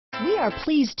We are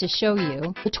pleased to show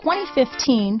you the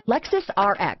 2015 Lexus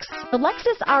RX. The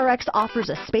Lexus RX offers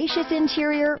a spacious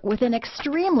interior with an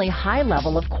extremely high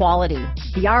level of quality.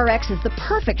 The RX is the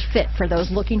perfect fit for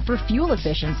those looking for fuel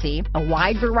efficiency, a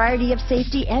wide variety of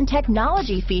safety and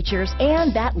technology features,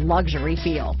 and that luxury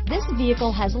feel. This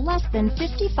vehicle has less than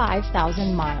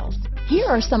 55,000 miles. Here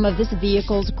are some of this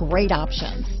vehicle's great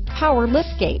options: power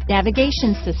liftgate,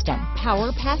 navigation system,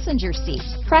 power passenger seat,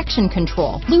 traction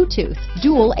control, Bluetooth,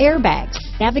 dual airbags,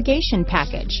 navigation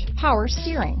package, power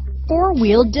steering,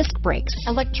 four-wheel disc brakes,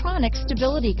 electronic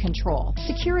stability control,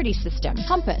 security system,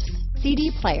 compass,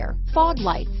 CD player, fog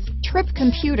lights, trip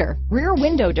computer, rear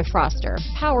window defroster,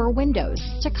 power windows,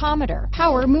 tachometer,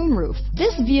 power moonroof.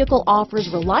 This vehicle offers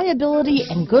reliability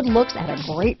and good looks at a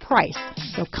great price.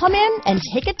 So come in and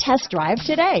take a test drive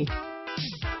today.